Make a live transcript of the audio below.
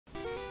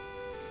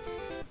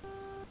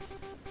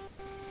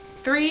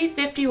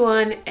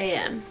3:51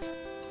 a.m.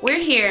 We're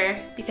here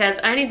because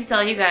I need to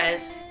tell you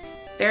guys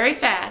very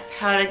fast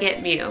how to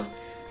get Mew.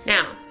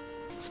 Now,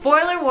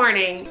 spoiler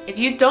warning, if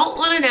you don't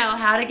want to know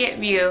how to get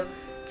Mew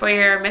for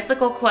your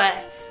mythical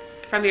quests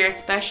from your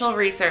special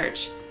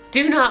research,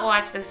 do not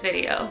watch this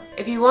video.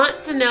 If you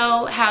want to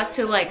know how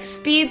to like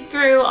speed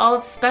through all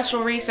of the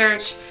special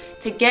research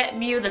to get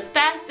Mew the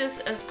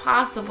fastest as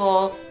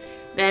possible,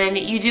 then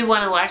you do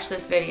want to watch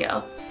this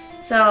video.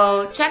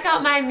 So check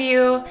out my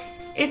Mew.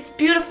 It's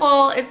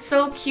beautiful, it's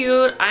so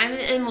cute, I'm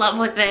in love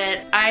with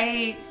it.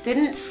 I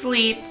didn't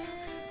sleep.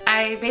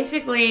 I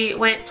basically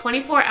went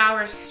 24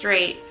 hours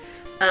straight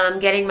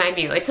getting my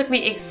Mew. It took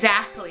me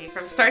exactly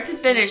from start to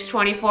finish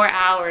 24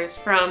 hours,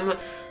 from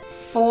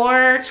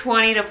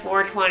 4:20 to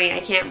 4:20, I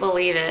can't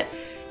believe it.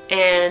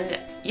 And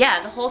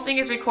yeah, the whole thing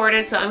is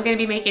recorded, so I'm going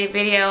to be making a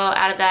video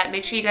out of that.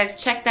 Make sure you guys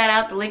check that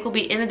out. The link will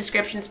be in the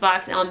description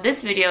box on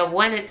this video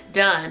when it's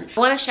done. I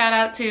want to shout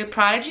out to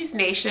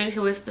ProdigiesNation,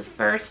 who was the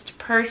first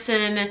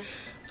person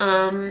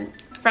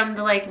from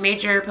the like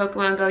major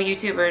Pokemon Go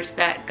YouTubers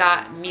that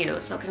got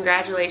Mew. So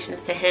congratulations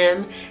to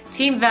him.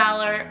 Team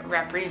Valor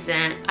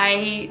represent.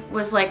 I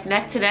was like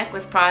neck to neck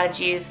with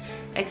Prodigies,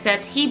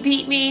 except he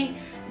beat me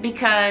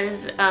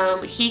because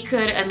he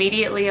could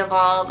immediately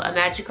evolve a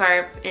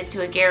Magikarp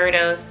into a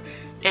Gyarados,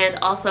 and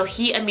also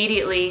he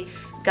immediately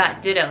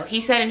got Ditto.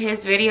 He said in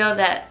his video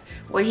that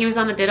when he was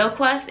on the Ditto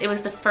quest, it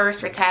was the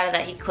first Rattata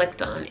that he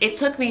clicked on. It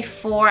took me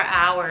 4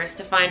 hours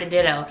to find a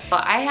Ditto.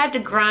 I had to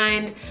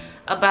grind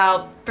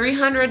about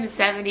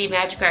 370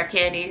 Magikarp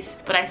candies,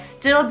 but I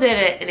still did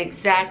it in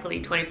exactly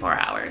 24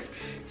 hours.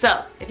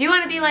 So if you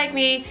want to be like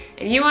me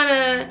and you want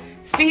to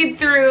speed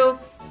through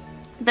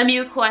the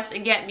Mew quest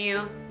and get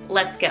Mew,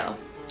 let's go.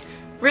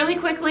 Really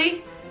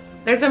quickly,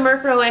 there's a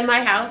Murkrow in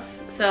my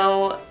house.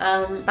 So,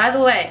 by the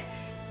way,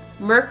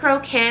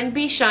 Murkrow can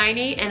be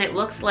shiny and it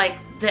looks like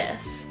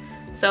this.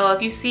 So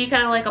if you see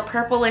kind of like a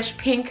purplish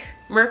pink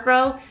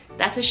Murkrow,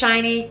 that's a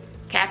shiny.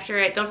 Capture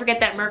it. Don't forget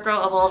that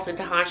Murkrow evolves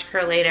into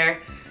Honchkrow later.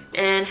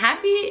 And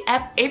happy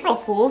April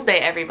Fool's Day,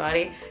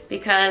 everybody,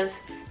 because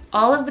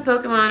all of the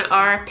Pokemon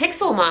are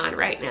Pixelmon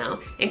right now,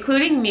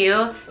 including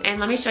Mew, and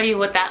let me show you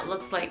what that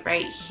looks like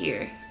right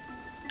here.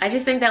 I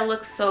just think that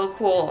looks so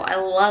cool. I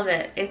love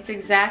it. It's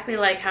exactly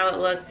like how it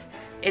looked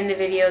in the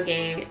video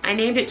game. I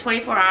named it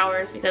 24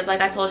 hours because,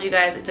 like I told you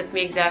guys, it took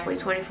me exactly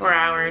 24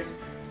 hours.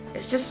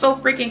 It's just so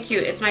freaking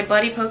cute. It's my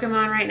buddy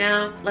Pokemon right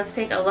now. Let's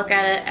take a look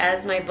at it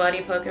as my buddy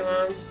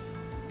Pokemon.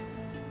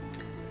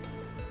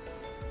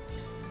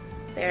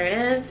 There it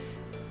is.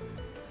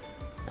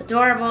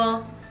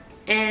 Adorable.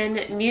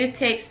 And Mew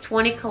takes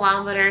 20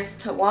 kilometers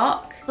to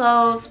walk.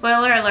 So,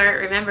 spoiler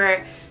alert,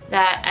 remember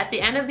that at the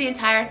end of the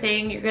entire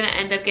thing, you're gonna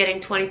end up getting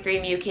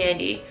 23 Mew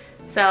candy.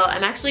 So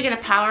I'm actually gonna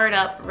power it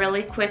up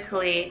really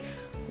quickly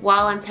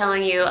while I'm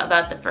telling you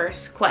about the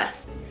first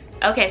quest.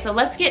 Okay, so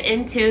let's get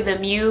into the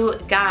Mew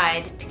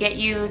guide to get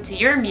you to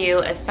your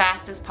Mew as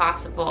fast as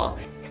possible.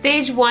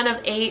 Stage 1 of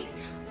 8,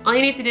 all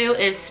you need to do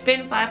is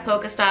spin 5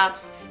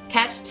 Pokestops,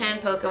 catch 10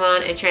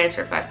 Pokemon, and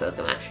transfer 5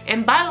 Pokemon.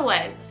 And by the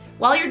way,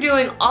 while you're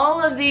doing all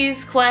of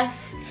these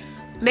quests,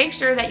 make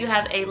sure that you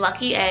have a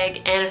lucky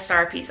egg and a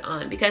star piece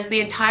on, because the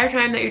entire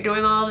time that you're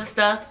doing all of this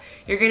stuff,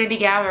 you're going to be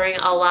gathering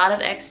a lot of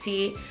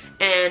XP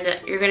and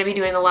you're going to be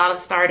doing a lot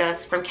of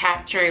Stardust from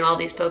capturing all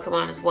these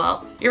Pokemon as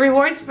well. Your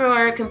rewards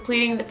for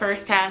completing the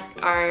first task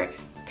are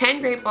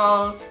 10 Great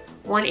Balls,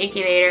 1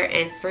 Incubator,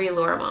 and 3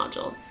 Lure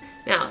Modules.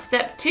 Now,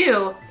 step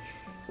 2,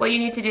 what you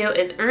need to do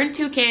is earn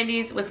 2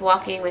 candies with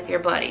walking with your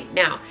buddy.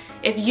 Now,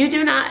 if you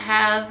do not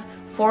have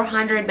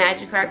 400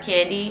 Magikarp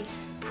candy,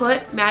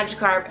 put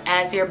Magikarp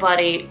as your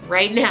buddy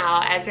right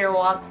now as you're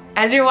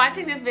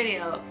watching this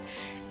video.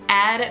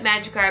 Add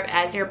Magikarp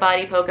as your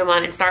buddy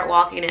Pokemon and start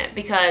walking it,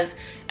 because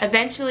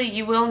eventually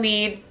you will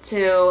need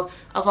to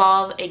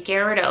evolve a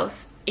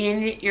Gyarados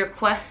in your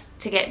quest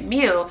to get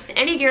Mew.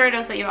 Any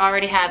Gyarados that you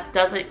already have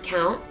doesn't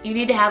count. You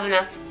need to have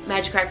enough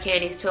Magikarp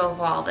candies to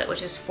evolve it,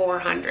 which is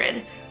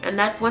 400. And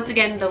that's once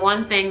again the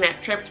one thing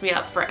that tripped me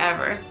up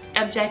forever.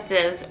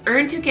 Objectives: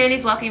 earn 2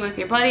 candies walking with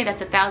your buddy,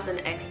 that's 1000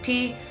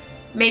 XP.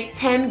 Make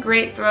 10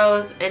 great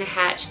throws and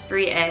hatch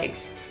 3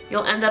 eggs.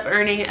 You'll end up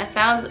earning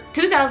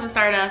 2,000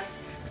 Stardust,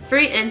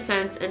 3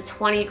 incense, and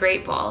 20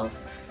 Great Balls.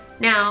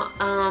 Now,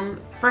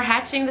 for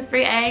hatching the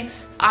 3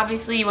 eggs,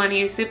 obviously you want to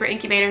use super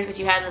incubators if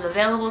you have them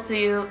available to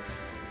you.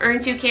 Earn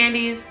 2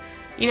 candies.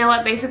 You know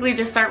what, basically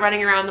just start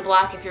running around the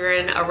block if you're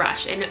in a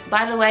rush. And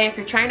by the way, if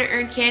you're trying to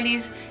earn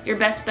candies, your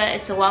best bet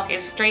is to walk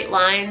in straight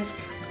lines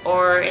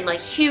or in like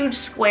huge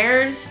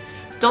squares.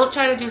 Don't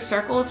try to do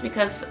circles,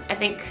 because I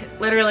think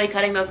literally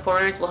cutting those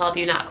corners will help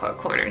you not cut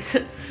corners.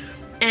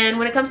 And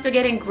when it comes to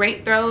getting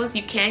great throws,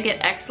 you can get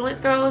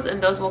excellent throws,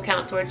 and those will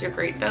count towards your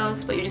great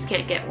throws, but you just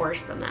can't get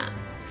worse than that.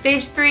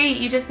 Stage 3,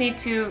 you just need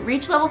to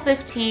reach level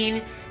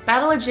 15,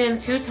 battle a gym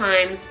 2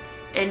 times,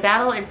 and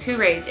battle in 2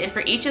 raids. And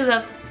for each of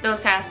those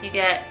tasks, you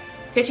get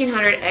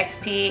 1500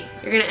 XP.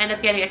 You're going to end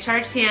up getting a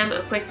charge TM,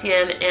 a quick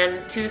TM,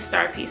 and 2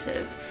 star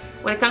pieces.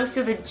 When it comes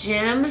to the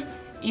gym,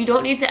 you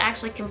don't need to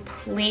actually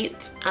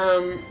complete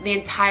the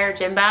entire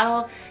gym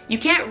battle. You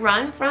can't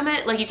run from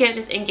it, like you can't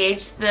just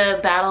engage the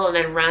battle and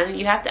then run.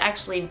 You have to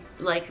actually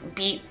like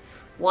beat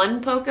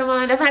one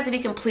Pokemon. It doesn't have to be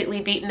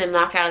completely beaten and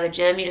knocked out of the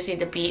gym. You just need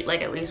to beat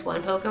like at least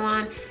one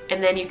Pokemon,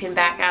 and then you can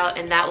back out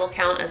and that will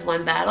count as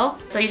one battle.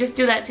 So you just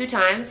do that 2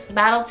 times.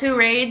 Battle 2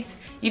 raids,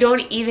 you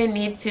don't even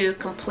need to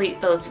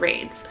complete those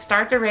raids.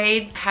 Start the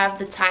raids, have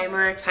the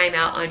timer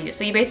timeout on you.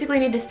 So you basically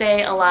need to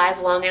stay alive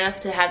long enough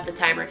to have the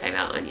timer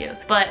timeout on you.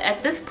 But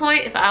at this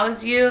point, if I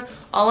was you,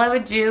 all I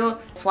would do,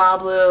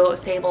 Swablu,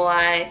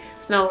 Sableye,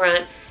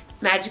 Snorunt,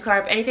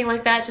 Magikarp, anything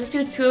like that, just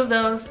do 2 of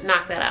those,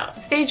 knock that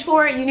out. Stage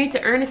 4, you need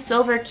to earn a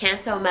silver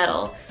Kanto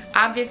medal.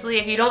 Obviously,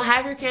 if you don't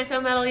have your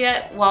Kanto medal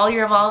yet, while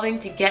you're evolving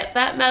to get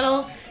that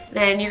medal,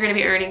 then you're gonna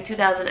be earning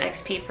 2,000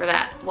 XP for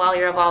that while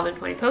you're evolving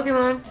 20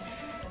 Pokemon.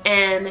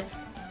 And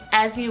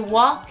as you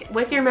walk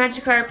with your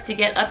Magikarp to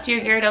get up to your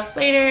Gyarados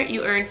later,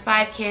 you earn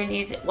 5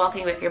 candies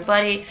walking with your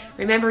buddy.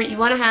 Remember, you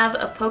wanna have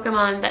a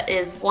Pokemon that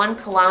is 1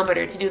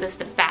 kilometer to do this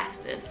the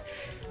fastest.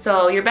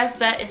 So your best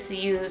bet is to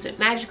use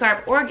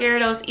Magikarp or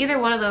Gyarados. Either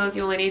one of those,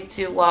 you only need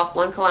to walk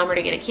 1 kilometer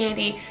to get a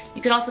candy.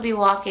 You could also be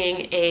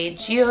walking a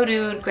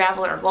Geodude,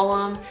 Graveler, or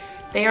Golem.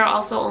 They are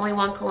also only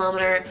 1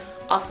 kilometer.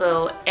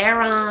 Also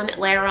Aron,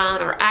 Lairon,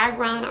 or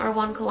Aggron are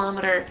 1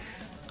 kilometer.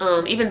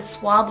 Even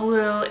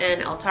Swablu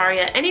and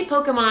Altaria. Any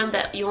Pokemon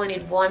that you only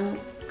need 1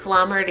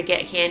 kilometer to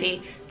get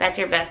candy, that's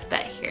your best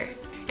bet here.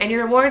 And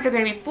your rewards are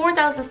going to be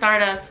 4,000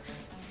 Stardust,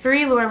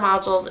 3 Lure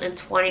Modules, and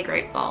 20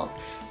 Great Balls.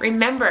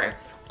 Remember,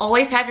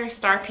 always have your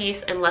Star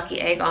Piece and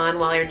Lucky Egg on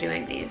while you're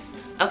doing these.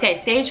 Okay,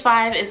 stage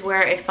 5 is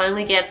where it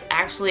finally gets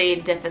actually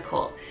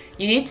difficult.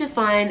 You need to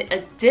find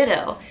a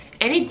Ditto.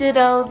 Any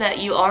Ditto that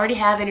you already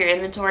have in your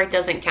inventory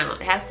doesn't count.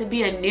 It has to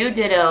be a new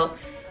Ditto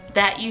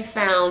that you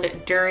found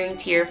during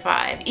tier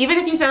 5. Even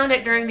if you found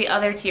it during the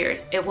other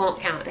tiers, it won't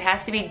count. It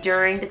has to be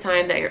during the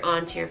time that you're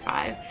on tier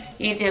 5.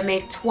 You need to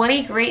make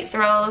 20 great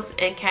throws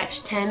and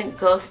catch 10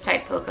 ghost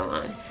type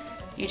Pokemon.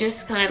 You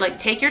just kind of like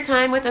take your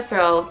time with the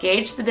throw,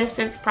 gauge the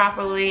distance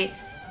properly,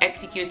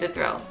 execute the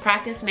throw.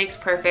 Practice makes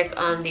perfect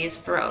on these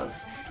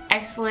throws.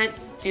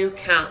 Excellence do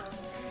count.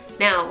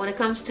 Now, when it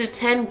comes to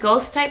 10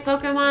 ghost type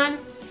Pokemon,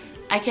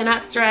 I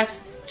cannot stress,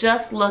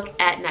 just look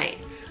at night.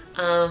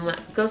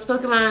 Ghost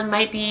Pokemon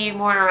might be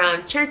more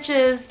around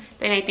churches,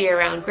 they might be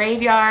around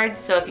graveyards,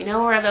 so if you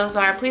know where those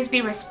are, please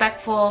be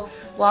respectful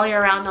while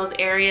you're around those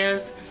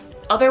areas.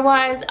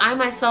 Otherwise, I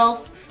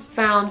myself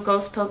found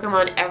ghost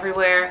Pokemon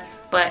everywhere,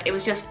 but it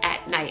was just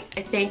at night.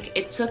 I think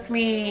it took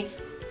me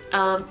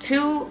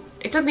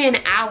an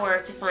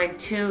hour to find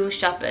 2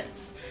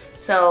 Shuppets.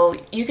 So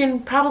you can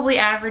probably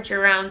average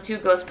around 2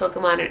 ghost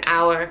Pokemon an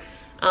hour.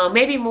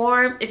 Maybe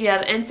more if you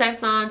have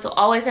incense on, so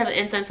always have an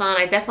incense on.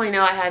 I definitely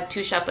know I had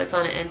 2 Shuppets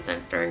on an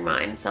incense during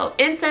mine. So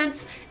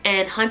incense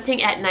and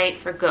hunting at night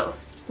for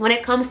ghosts. When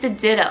it comes to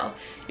Ditto,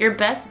 your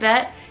best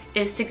bet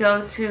is to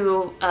go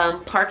to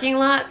parking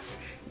lots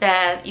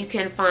that you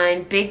can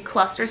find big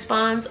cluster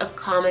spawns of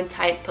common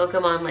type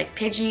Pokemon like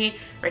Pidgey,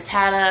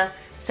 Rattata,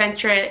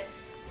 Sentret,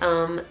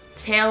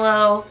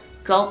 Tailo,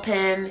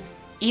 Gulpin,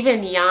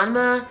 even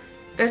Yanma.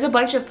 There's a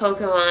bunch of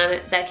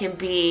Pokemon that can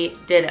be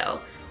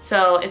Ditto.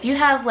 So if you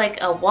have like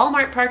a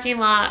Walmart parking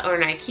lot or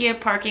an IKEA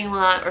parking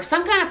lot or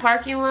some kind of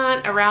parking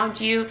lot around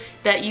you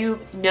that you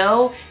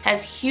know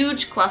has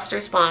huge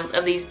cluster spawns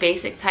of these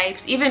basic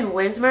types, even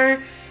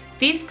Whismur,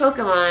 these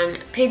Pokemon,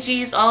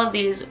 Pidgeys, all of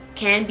these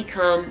can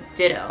become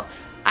Ditto.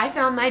 I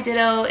found my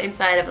Ditto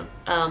inside of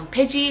a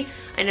Pidgey.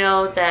 I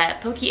know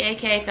that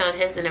PkmnAK found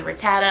his in a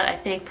Rattata. I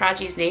think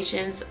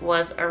ProdigiesNation's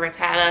was a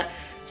Rattata.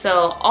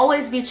 So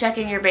always be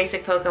checking your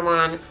basic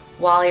Pokemon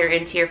while you're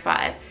in tier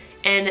 5.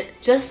 And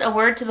just a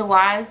word to the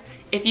wise,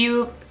 if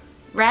you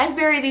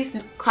raspberry these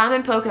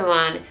common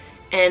Pokemon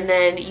and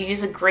then you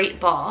use a Great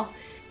Ball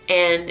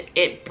and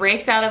it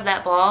breaks out of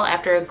that ball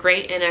after a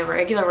Great and a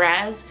regular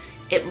Raz,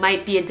 it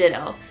might be a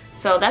Ditto.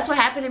 So that's what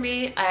happened to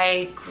me.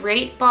 I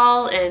Great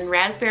Ball and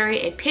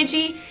raspberry a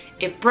Pidgey.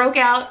 It broke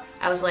out.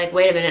 I was like,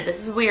 wait a minute,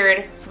 this is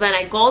weird. So then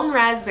I Golden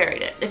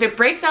Raspberried it. If it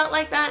breaks out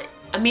like that,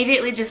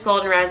 immediately just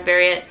Golden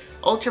Raspberry it,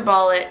 Ultra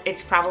Ball it,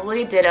 it's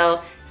probably a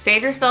Ditto.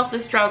 Save yourself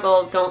the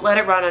struggle, don't let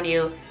it run on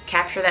you.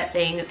 Capture that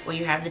thing when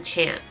you have the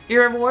chance.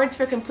 Your rewards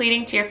for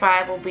completing tier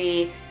 5 will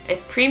be a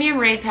premium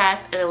raid pass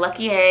and a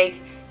lucky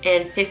egg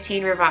and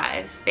 15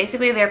 revives.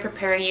 Basically, they're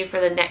preparing you for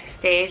the next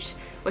stage,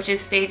 which is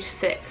stage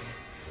 6.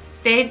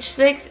 Stage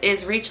 6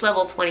 is reach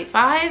level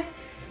 25,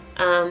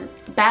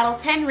 battle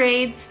 10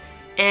 raids,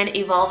 and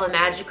evolve a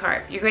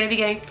Magikarp. You're going to be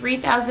getting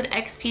 3,000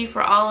 XP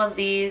for all of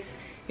these.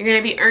 You're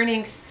going to be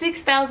earning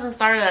 6,000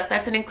 Stardust.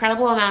 That's an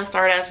incredible amount of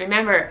Stardust.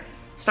 Remember,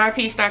 Star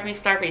Piece, Star Piece,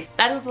 Star Piece.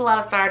 That is a lot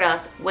of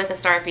Stardust with a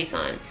Star Piece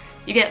on.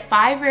 You get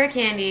 5 rare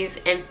candies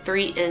and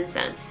 3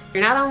 incense. If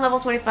you're not on level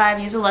 25,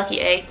 use a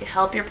lucky egg to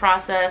help your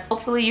process.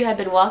 Hopefully you have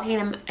been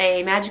walking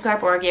a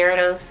Magikarp or a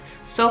Gyarados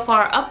so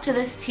far up to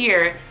this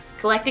tier,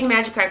 collecting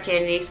Magikarp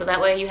candy, so that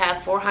way you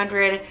have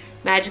 400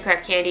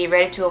 Magikarp candy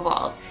ready to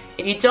evolve.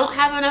 If you don't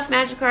have enough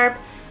Magikarp,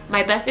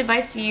 my best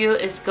advice to you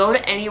is go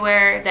to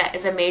anywhere that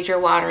is a major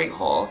watering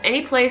hole.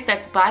 Any place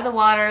that's by the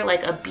water,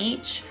 like a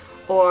beach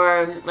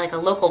or like a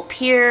local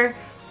pier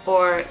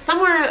or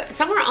somewhere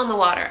on the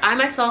water. I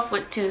myself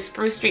went to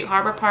Spruce Street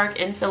Harbor Park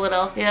in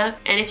Philadelphia,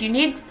 and if you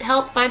need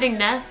help finding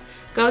nests,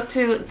 go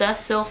to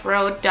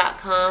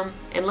thesylphroad.com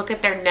and look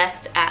at their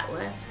nest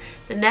atlas.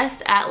 The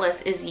nest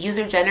atlas is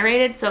user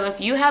generated, so if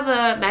you have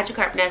a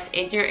Magikarp nest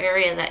in your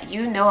area that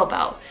you know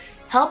about,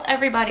 help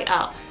everybody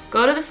out.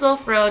 Go to the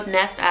Sylph Road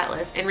Nest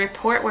Atlas and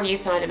report where you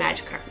found a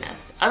Magikarp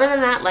nest. Other than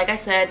that, like I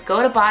said,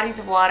 go to bodies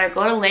of water,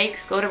 go to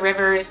lakes, go to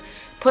rivers,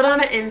 put on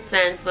an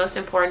incense, most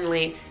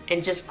importantly,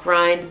 and just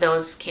grind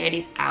those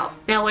candies out.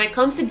 Now, when it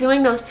comes to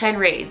doing those 10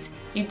 raids,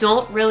 you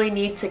don't really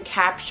need to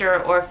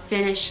capture or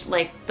finish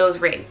like those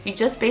raids. You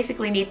just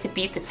basically need to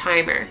beat the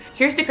timer.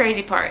 Here's the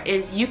crazy part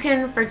is you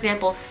can, for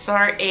example,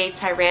 start a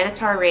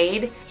Tyranitar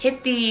raid,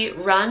 hit the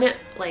run,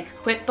 like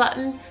quit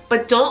button,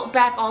 but don't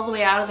back all the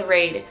way out of the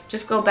raid.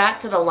 Just go back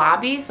to the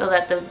lobby so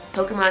that the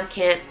Pokemon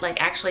can't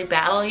like actually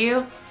battle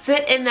you.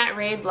 Sit in that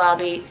raid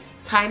lobby,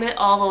 time it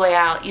all the way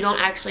out. You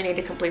don't actually need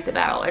to complete the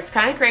battle. It's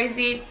kind of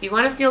crazy. If you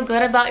want to feel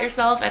good about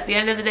yourself at the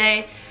end of the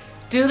day,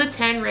 do the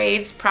 10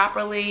 raids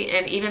properly,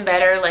 and even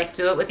better, like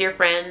do it with your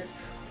friends.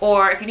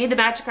 Or if you need the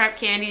Magikarp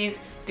candies,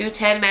 do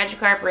 10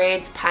 Magikarp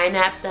raids,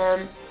 pineapple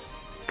them.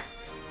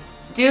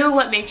 Do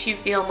what makes you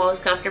feel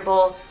most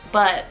comfortable,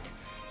 but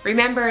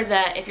remember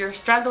that if you're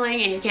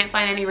struggling and you can't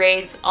find any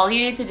raids, all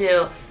you need to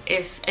do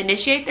is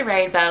initiate the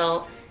raid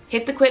battle,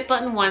 hit the quit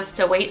button once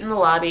to wait in the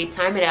lobby,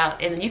 time it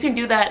out, and then you can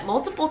do that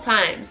multiple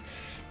times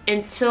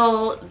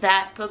until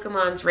that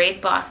Pokemon's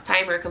raid boss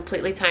timer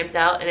completely times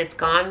out and it's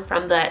gone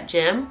from that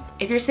gym.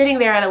 If you're sitting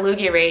there at a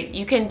Lugia raid,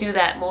 you can do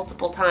that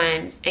multiple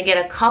times and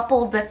get a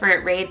couple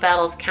different raid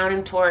battles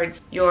counting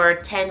towards your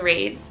 10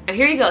 raids. Now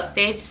here you go,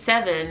 stage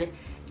 7.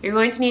 You're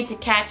going to need to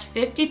catch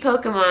 50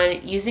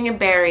 Pokemon using a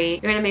berry.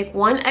 You're going to make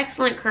one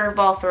excellent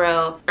curveball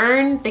throw,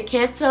 earn the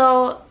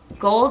Kanto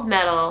gold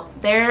medal.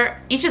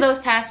 Each of those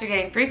tasks are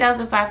getting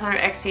 3,500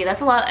 XP.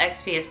 That's a lot of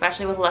XP,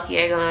 especially with Lucky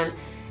Egg on.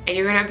 And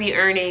you're going to be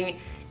earning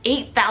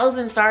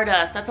 8,000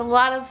 Stardust. That's a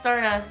lot of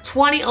Stardust.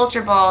 20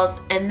 Ultra Balls,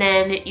 and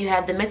then you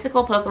have the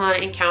mythical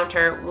Pokemon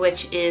encounter,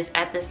 which is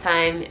at this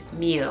time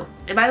Mew.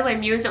 And by the way,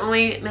 Mew is the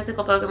only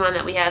mythical Pokemon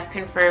that we have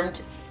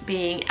confirmed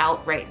being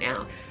out right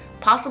now.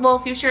 Possible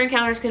future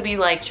encounters could be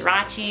like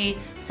Jirachi,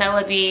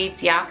 Celebi,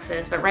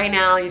 Deoxys, but right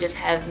now you just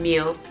have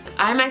Mew.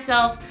 I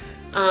myself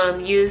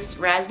used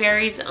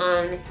raspberries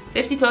on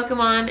 50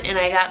 Pokemon, and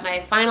I got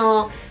my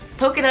final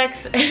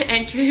Pokedex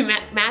entry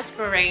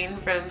Masquerain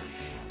from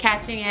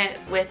catching it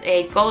with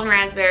a golden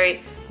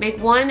raspberry.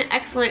 Make one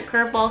excellent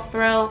curveball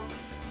throw.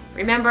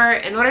 Remember,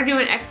 in order to do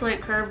an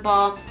excellent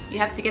curveball, you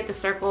have to get the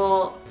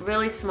circle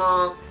really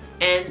small,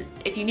 and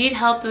if you need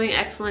help doing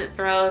excellent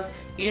throws,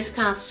 you just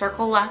kind of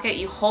circle lock it.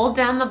 You hold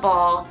down the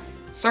ball,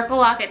 circle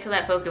lock it to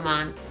that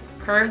Pokemon,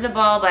 curve the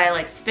ball by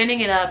like spinning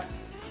it up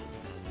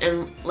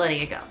and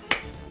letting it go.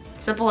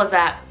 Simple as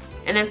that.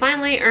 And then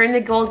finally, earn the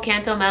gold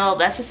Kanto medal.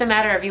 That's just a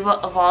matter of you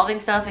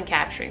evolving stuff and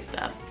capturing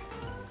stuff.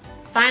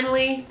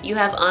 Finally, you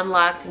have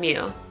unlocked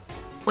Mew.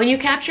 When you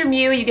capture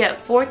Mew, you get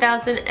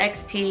 4,000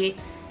 XP,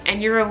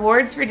 and your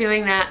rewards for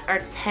doing that are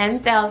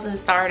 10,000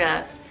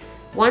 Stardust,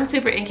 1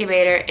 Super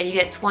Incubator, and you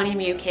get 20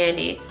 Mew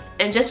candy.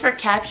 And just for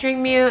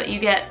capturing Mew, you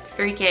get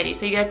 3 candies.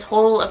 So you get a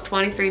total of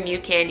 23 Mew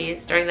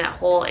candies during that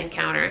whole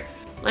encounter.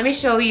 Let me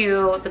show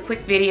you the quick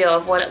video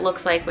of what it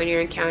looks like when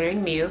you're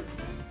encountering Mew.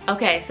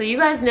 Okay, so you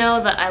guys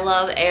know that I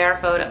love AR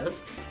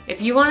photos.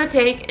 If you want to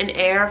take an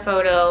AR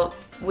photo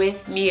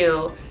with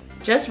Mew,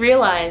 just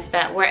realize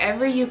that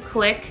wherever you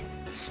click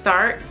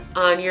start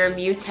on your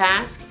Mew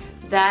task,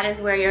 that is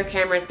where your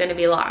camera is going to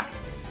be locked.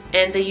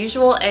 And the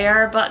usual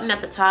AR button at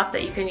the top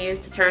that you can use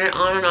to turn it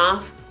on and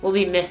off will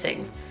be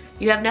missing.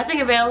 You have nothing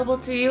available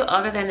to you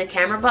other than the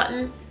camera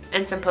button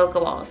and some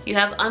Pokeballs. You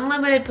have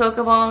unlimited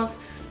Pokeballs.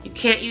 You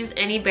can't use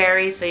any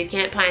berries, so you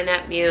can't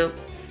pineapple Mew.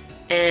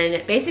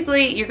 And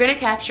basically, you're going to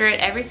capture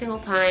it every single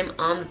time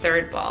on the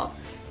 3rd ball.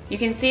 You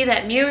can see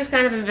that Mew is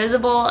kind of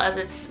invisible as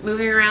it's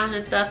moving around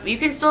and stuff, but you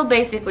can still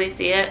basically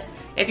see it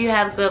if you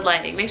have good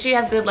lighting. Make sure you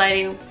have good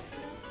lighting,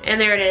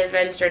 and there it is,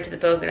 registered to the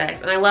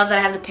Pokedex. And I love that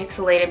I have the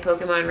pixelated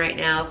Pokemon right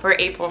now for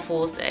April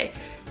Fool's Day.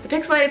 The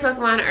pixelated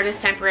Pokemon are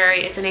just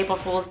temporary. It's an April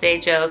Fool's Day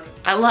joke.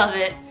 I love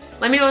it.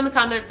 Let me know in the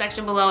comment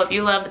section below if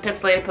you love the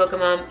pixelated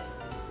Pokemon.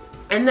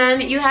 And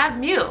then you have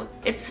Mew.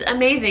 It's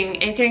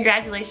amazing, and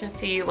congratulations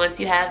to you once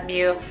you have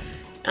Mew.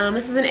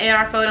 This is an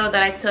AR photo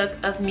that I took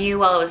of Mew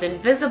while it was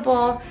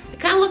invisible. It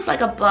kind of looks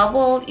like a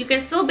bubble. You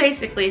can still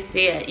basically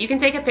see it. You can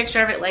take a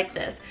picture of it like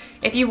this.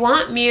 If you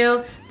want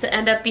Mew to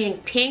end up being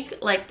pink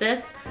like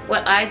this,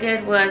 what I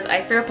did was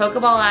I threw a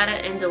Pokeball at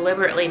it and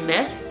deliberately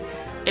missed.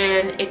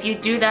 And if you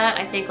do that,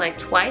 I think like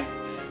twice,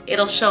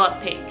 it'll show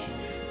up pink.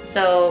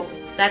 So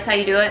that's how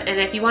you do it. And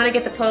if you want to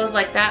get the pose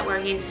like that where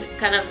he's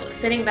kind of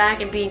sitting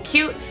back and being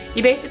cute,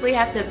 you basically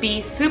have to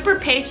be super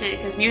patient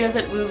because Mew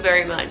doesn't move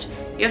very much.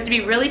 You have to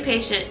be really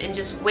patient and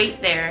just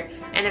wait there,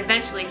 and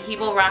eventually he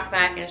will rock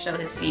back and show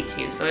his feet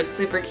too. So it's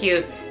super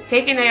cute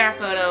take an AR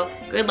photo,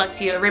 good luck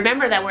to you.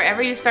 Remember that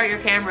wherever you start your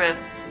camera,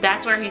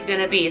 that's where he's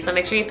gonna be. So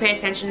make sure you pay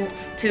attention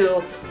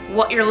to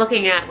what you're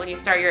looking at when you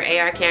start your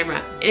AR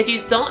camera. And if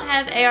you don't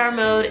have AR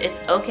mode, it's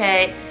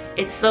okay.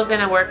 It's still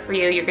gonna work for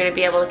you. You're gonna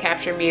be able to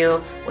capture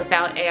Mew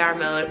without AR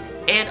mode.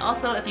 And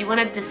also, if you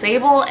wanna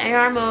disable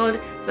AR mode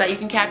so that you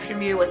can capture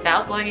Mew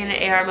without going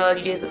into AR mode,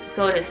 you just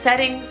go to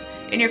settings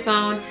in your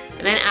phone,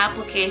 and then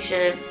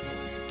application,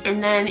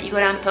 and then you go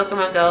down to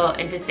Pokemon Go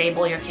and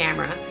disable your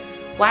camera.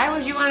 Why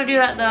would you want to do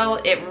that though?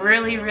 It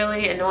really,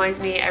 really annoys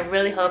me. I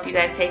really hope you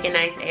guys take a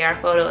nice AR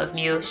photo of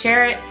Mew.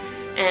 Share it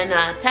and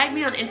tag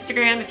me on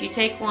Instagram if you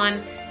take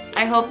one.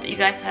 I hope that you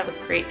guys have a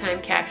great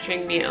time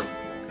capturing Mew.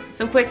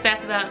 Some quick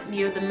stats about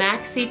Mew. The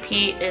max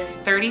CP is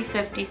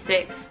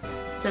 3056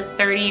 to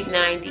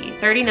 3090.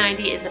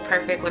 3090 is a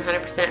perfect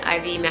 100%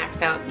 IV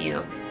maxed out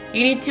Mew.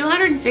 You need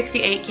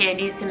 268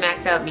 candies to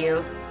max out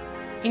Mew.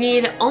 You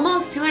need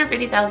almost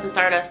 250,000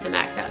 Stardust to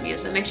max out Mew,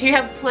 so make sure you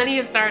have plenty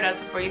of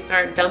Stardust before you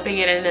start dumping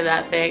it into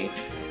that thing.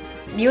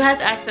 Mew has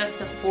access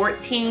to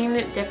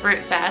 14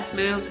 different fast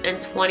moves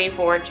and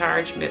 24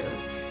 charge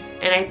moves.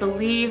 And I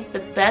believe the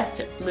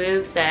best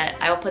move set,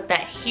 I will put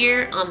that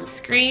here on the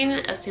screen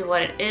as to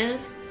what it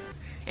is.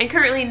 And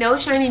currently no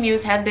shiny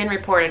Mews have been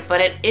reported,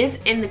 but it is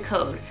in the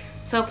code.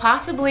 So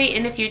possibly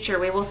in the future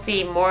we will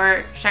see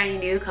more shiny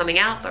Mew coming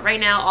out, but right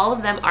now all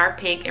of them are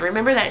pink. And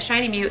remember that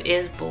shiny Mew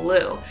is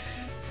blue.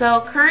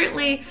 So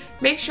currently,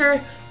 make sure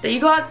that you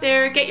go out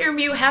there, get your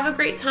Mew, have a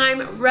great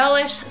time,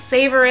 relish,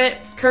 savor it.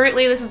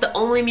 Currently, this is the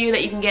only Mew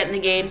that you can get in the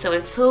game, so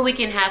until we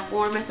can have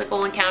more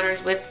mythical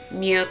encounters with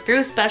Mew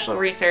through special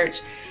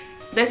research,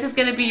 this is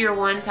gonna be your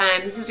one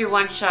time, this is your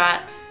one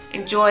shot.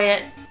 Enjoy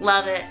it,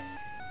 love it.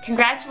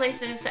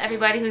 Congratulations to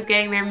everybody who's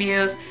getting their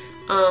Mews.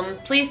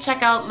 Please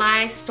check out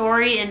my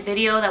story and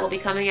video that will be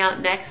coming out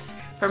next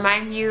for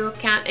my Mew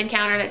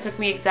encounter that took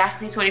me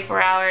exactly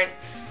 24 hours.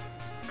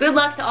 Good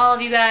luck to all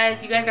of you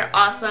guys. You guys are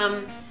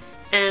awesome.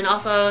 And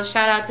also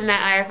shout out to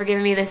Matt Iyer for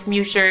giving me this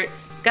Mew shirt.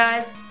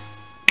 Guys,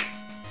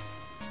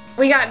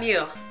 we got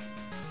Mew.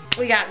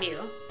 We got Mew.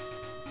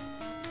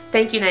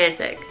 Thank you,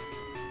 Niantic.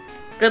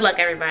 Good luck,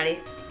 everybody.